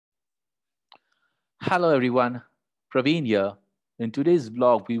Hello everyone, Praveen here. In today's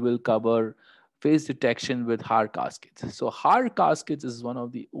vlog, we will cover face detection with Haar Cascades. So Haar Cascades is one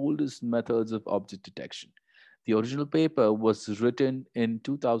of the oldest methods of object detection. The original paper was written in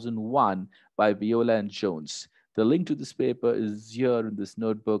 2001 by Viola and Jones. The link to this paper is here in this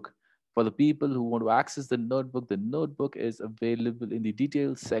notebook. For the people who want to access the notebook is available in the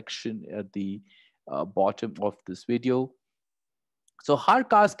details section at the bottom of this video. So Haar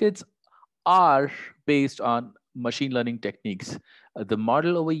Cascades are based on machine learning techniques. The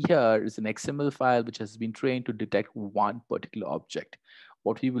model over here is an XML file which has been trained to detect one particular object.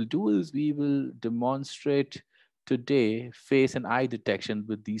 What we will do is we will demonstrate today face and eye detection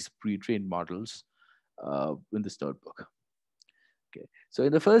with these pre-trained models in this notebook. Okay. So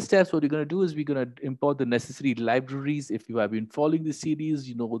in the first steps, what we're going to do is we're going to import the necessary libraries. If you have been following the series,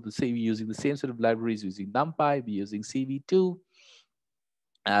 you know the same, we're using the same sort of libraries, using NumPy, we're using CV2.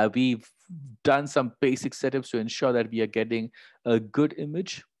 We've done some basic setups to ensure that we are getting a good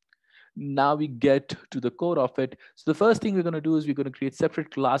image. Now we get to the core of it. So the first thing we're going to do is we're going to create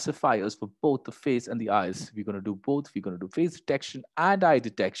separate classifiers for both the face and the eyes. We're going to do both. We're going to do face detection and eye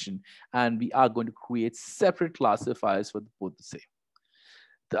detection. And we are going to create separate classifiers for both the same.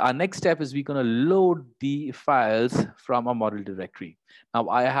 Our next step is we're going to load the files from our model directory. Now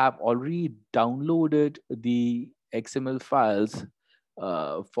I have already downloaded the XML files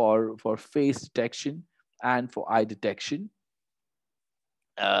for face detection and for eye detection.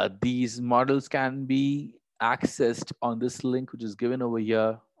 These models can be accessed on this link, which is given over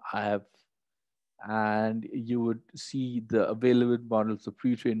here. And you would see the available models, the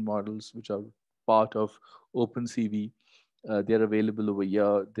pre-trained models, which are part of OpenCV. They're available over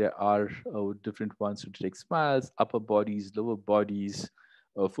here. There are different ones to detect smiles, upper bodies, lower bodies,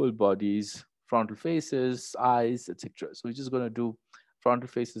 full bodies, frontal faces, eyes, etc. So we're just going to do frontal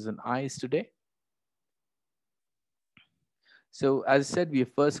faces and eyes today. So as I said, we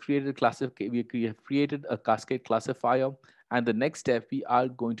have first created a we have created a cascade classifier, and the next step we are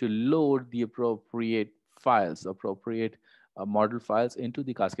going to load the appropriate files, appropriate model files into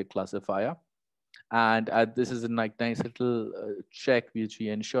the cascade classifier. And this is a nice little check which we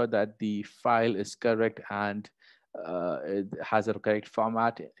ensure that the file is correct and it has a correct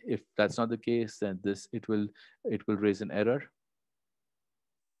format. If that's not the case, then it will raise an error.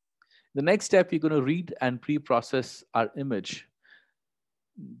 The next step, we're going to read and pre-process our image.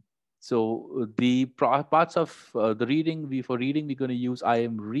 So the parts of the reading, for reading, we're going to use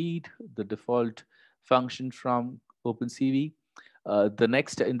imread, the default function from OpenCV. The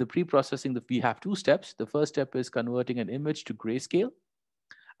next, in the pre-processing, we have two steps. The first step is converting an image to grayscale.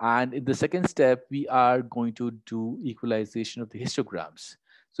 And in the second step, we are going to do equalization of the histograms.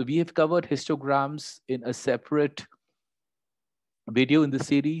 So we have covered histograms in a separate video in the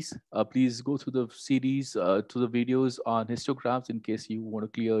series. Please go through the series to the videos on histograms in case you want to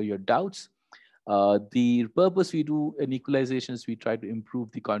clear your doubts. The purpose we do in equalizations, we try to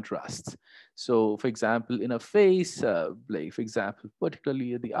improve the contrasts. So for example, in a face, like for example,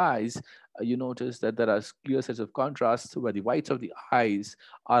 particularly in the eyes, you notice that there are clear sets of contrasts where the whites of the eyes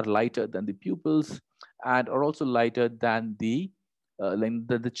are lighter than the pupils and are also lighter than the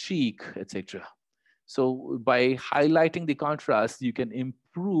cheek, etc. So by highlighting the contrast, you can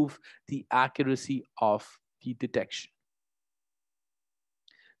improve the accuracy of the detection.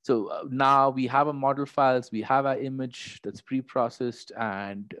 So now we have our model files, we have our image that's pre-processed,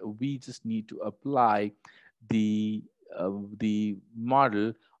 and we just need to apply the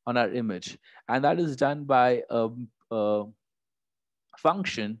model on our image. And that is done by a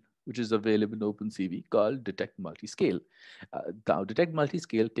function which is available in OpenCV called detect multiscale. Now detect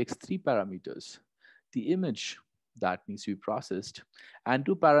multiscale takes 3 parameters: the image that needs to be processed, and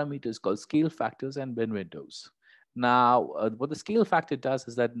 2 parameters called scale factors and bin windows. Now, what the scale factor does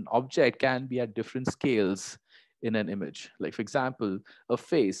is that an object can be at different scales in an image. Like for example, a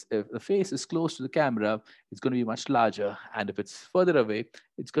face, if the face is close to the camera, it's going to be much larger. And if it's further away,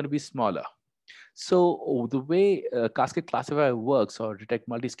 it's going to be smaller. So the way Cascade Classifier works or Detect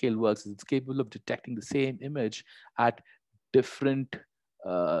Multiscale works is it's capable of detecting the same image at different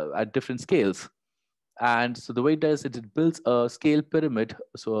scales. And so the way it does it, it builds a scale pyramid,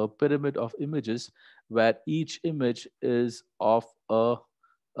 so a pyramid of images where each image is of a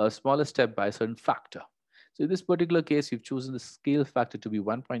smaller step by a certain factor. So in this particular case, we've chosen the scale factor to be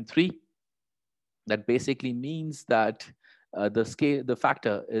 1.3. That basically means that the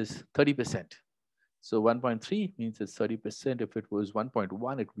factor is 30%. So 1.3 means it's 30%. If it was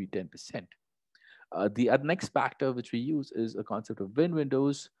 1.1, it would be 10%. The next factor which we use is a concept of min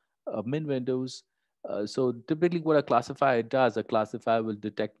windows. So typically what a classifier does, a classifier will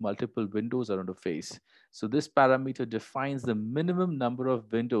detect multiple windows around a face. So this parameter defines the minimum number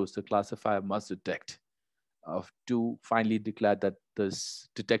of windows the classifier must detect to finally declare that this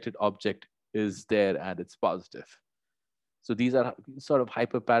detected object is there and it's positive. So these are sort of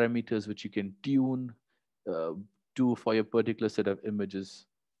hyperparameters which you can tune uh, to for your particular set of images,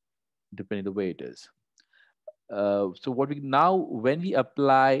 depending the way it is. So what we now, when we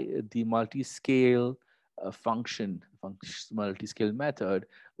apply the multi-scale multi-scale method,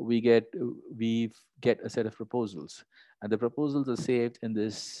 we get a set of proposals, and the proposals are saved in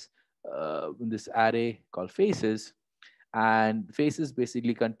this array called faces. And faces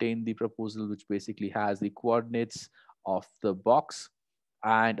basically contain the proposal, which basically has the coordinates of the box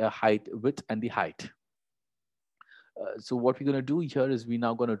and a height, width, and the height. So what we're going to do here is we're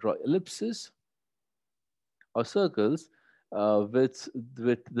now going to draw ellipses or circles with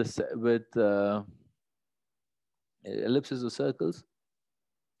ellipses or circles.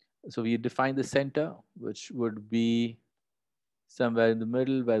 So we define the center, which would be somewhere in the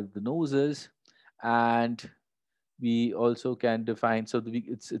middle where the nose is, and we also can define, so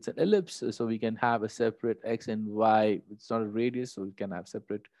it's an ellipse, so we can have a separate x and y. It's not a radius, so we can have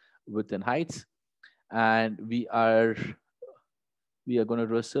separate width and heights, and we are going to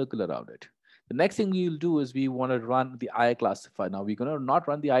draw a circle around it. The next thing we'll do is we want to run the eye classifier. Now we're going to not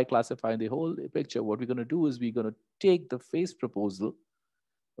run the eye classifier in the whole picture. What we're going to do is we're going to take the face proposal,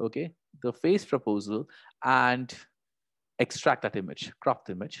 okay, the face proposal, and extract that image, crop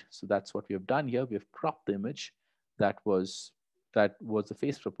the image. So that's what we have done here. We have cropped the image that was the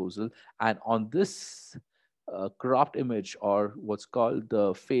face proposal, and on this cropped image, or what's called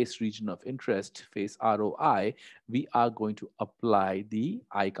the face region of interest, face ROI, we are going to apply the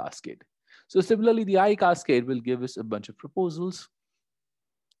eye cascade. So similarly, the eye cascade will give us a bunch of proposals,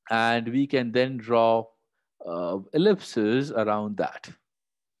 and we can then draw ellipses around that.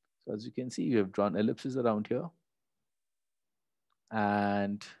 So as you can see, we have drawn ellipses around here.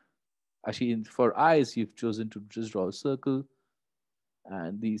 And actually, for eyes, you've chosen to just draw a circle,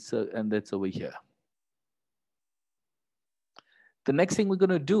 and and that's over here. The next thing we're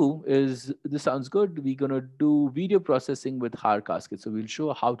going to do is, this sounds good, we're going to do video processing with Haar Cascades. So we'll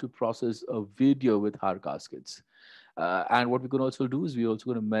show how to process a video with Haar Cascades. And what we're going to also do is we're also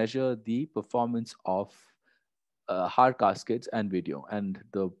going to measure the performance of Haar Cascades and video. And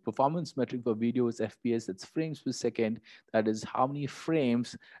the performance metric for video is FPS, that's frames per second. That is how many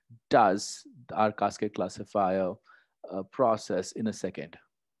frames does our cascade classifier process in a second.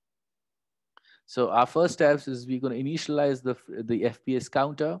 So our first steps is we're going to initialize the FPS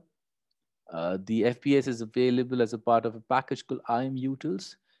counter. The FPS is available as a part of a package called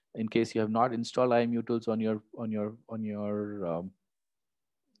IMUtils. In case you have not installed IMUtils on your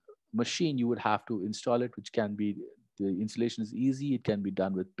machine, you would have to install it, which can be, the installation is easy. It can be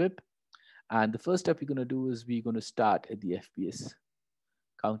done with pip. And the first step we're going to do is we're going to start at the FPS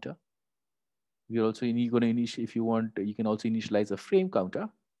counter. We're also going to initialize, if you want, you can also initialize a frame counter.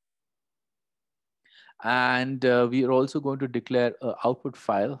 And we are also going to declare an output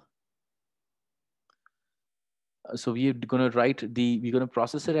file. So we're going to we're going to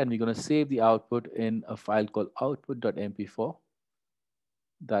process it, and we're going to save the output in a file called output.mp4.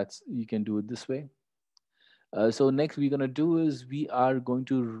 You can do it this way. So next we're going to do is we are going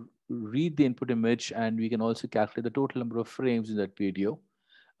to read the input image, and we can also calculate the total number of frames in that video.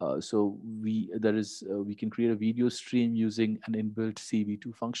 So we can create a video stream using an inbuilt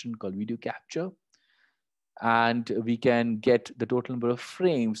CV2 function called video capture. And we can get the total number of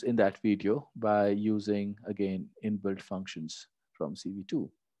frames in that video by using, again, inbuilt functions from CV2.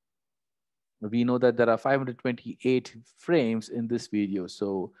 We know that there are 528 frames in this video.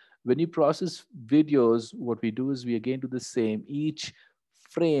 So when you process videos, what we do is we again do the same. Each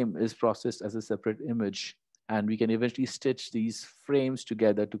frame is processed as a separate image, and we can eventually stitch these frames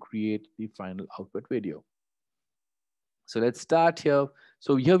together to create the final output video. So let's start here.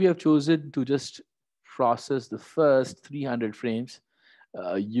 So here we have chosen to just process the first 300 frames.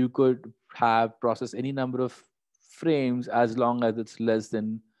 You could have processed any number of frames as long as it's less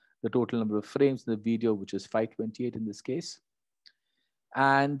than the total number of frames in the video, which is 528 in this case.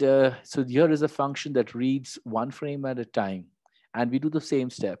 And so here is a function that reads one frame at a time. And we do the same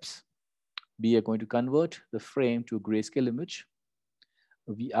steps. We are going to convert the frame to a grayscale image.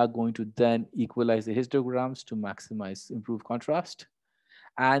 We are going to then equalize the histograms to improve contrast.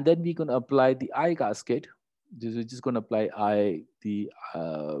 And then we're going to apply the eye cascade. We're just going to apply the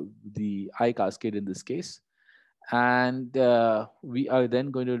eye cascade in this case. And we are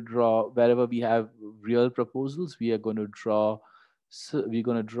then going to draw, wherever we have real proposals, we are going to draw So we're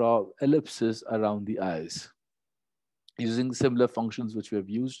going to draw ellipses around the eyes using similar functions which we have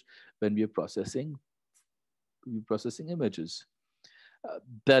used when we're processing images.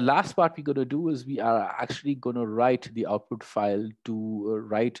 The last part we're going to do is we are actually going to write the output file to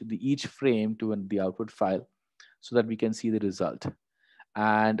write each frame to the output file so that we can see the result.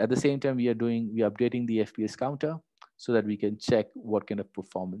 And at the same time, we're updating the FPS counter so that we can check what kind of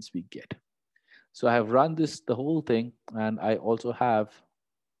performance we get. So I have run the whole thing, and I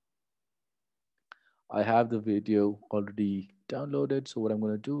have the video already downloaded. So what I'm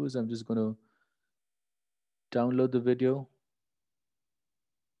going to do is I'm just going to download the video.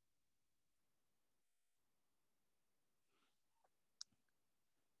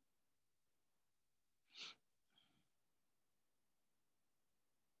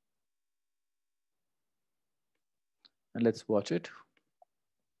 And let's watch it.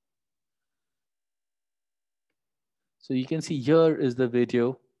 So you can see here is the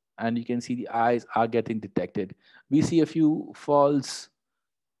video, and you can see the eyes are getting detected. We see a few false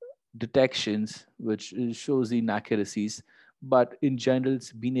detections, which shows the inaccuracies, but in general,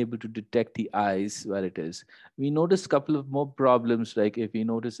 it's been able to detect the eyes where it is. We notice a couple of more problems, like if we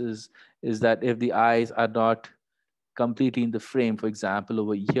notice is that if the eyes are not completely in the frame, for example,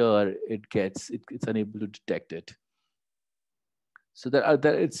 over here, it's unable to detect it. So that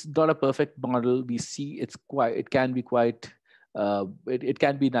it's not a perfect model. We see it can be quite it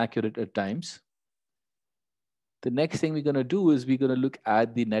can be inaccurate at times. The next thing we're going to do is we're going to look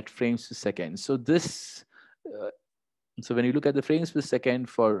at the net frames per second. Uh, so when you look at the frames per second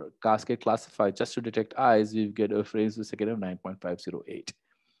for Cascade classified, just to detect eyes, we get a frames per second of 9.508,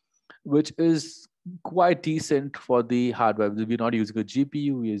 which is quite decent for the hardware. We're not using a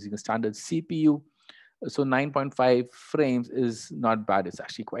GPU, we're using a standard CPU. So 9.5 frames is not bad. It's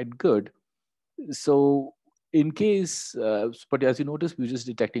actually quite good. So in case, but as you notice, we're just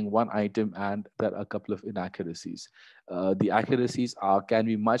detecting one item and there are a couple of inaccuracies. The accuracies can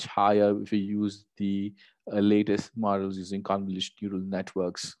be much higher if you use the latest models using convolutional neural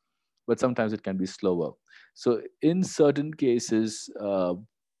networks, but sometimes it can be slower. So in certain cases,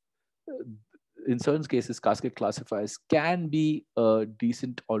 cascade classifiers can be a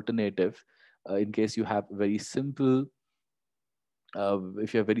decent alternative in case you have very simple,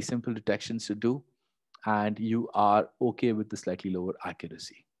 if you have very simple detections to do and you are okay with the slightly lower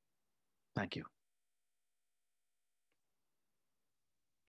accuracy. Thank you.